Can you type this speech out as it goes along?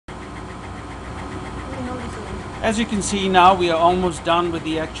As you can see now, we are almost done with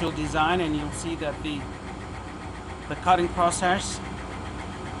the actual design, and you'll see that the cutting process,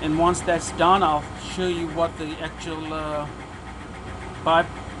 and once that's done, I'll show you what the actual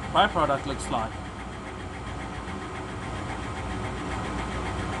byproduct looks like.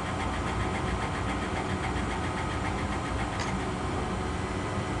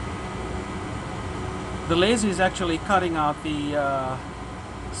 The laser is actually cutting out the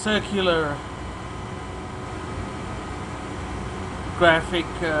circular graphic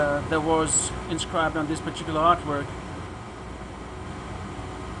that was inscribed on this particular artwork,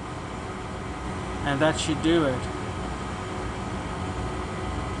 and that should do it.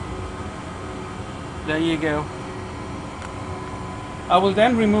 There you go. I will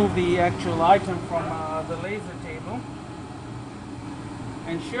then remove the actual item from the laser table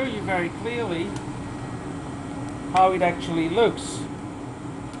and show you very clearly how it actually looks.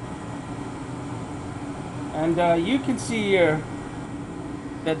 And you can see here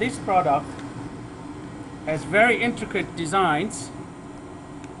that this product has very intricate designs,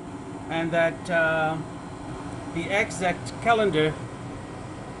 and that the Aztech calendar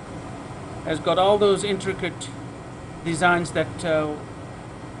has got all those intricate designs that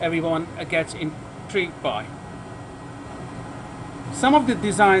everyone gets intrigued by. Some of the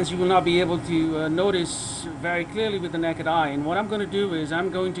designs you will not be able to notice very clearly with the naked eye, and what I'm going to do is I'm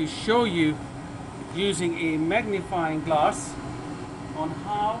going to show you using a magnifying glass on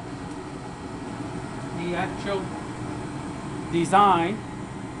how the actual design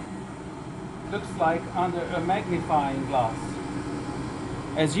looks like under a magnifying glass.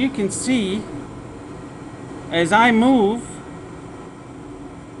 As you can see, as I move,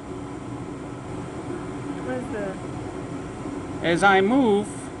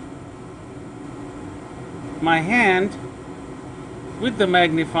 my hand with the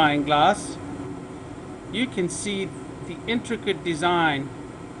magnifying glass, you can see the intricate design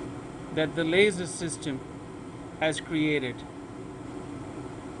that the laser system has created.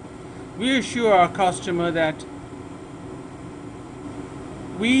 We assure our customer that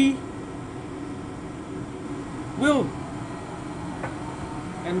we will,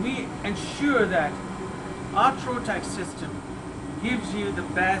 and we ensure that our Trotec system gives you the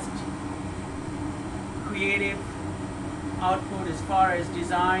best creative output as far as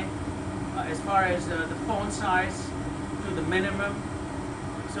design, as far as the font size to the minimum,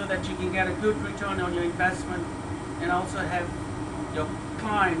 so that you can get a good return on your investment and also have your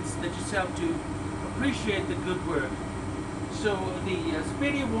clients that you sell to appreciate the good work. So the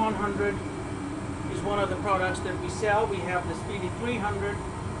Speedy 100 is one of the products that we sell. We have the Speedy 300,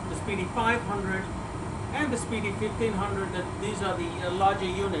 the Speedy 500, and the Speedy 1500. These are the larger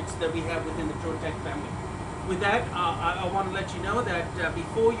units that we have within the Trotec family. With that, I want to let you know that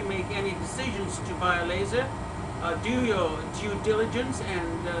before you make any decisions to buy a laser, do your due diligence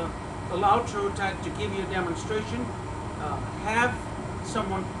and allow Trotec to give you a demonstration. Have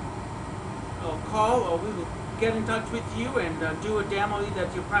someone call, or we will get in touch with you and do a demo either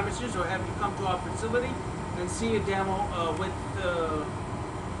at your premises, or have you come to our facility and see a demo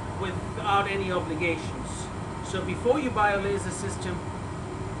without any obligations. So before you buy a laser system,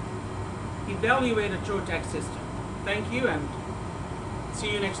 evaluate a Trotec system. Thank you, and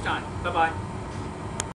see you next time. Bye-bye.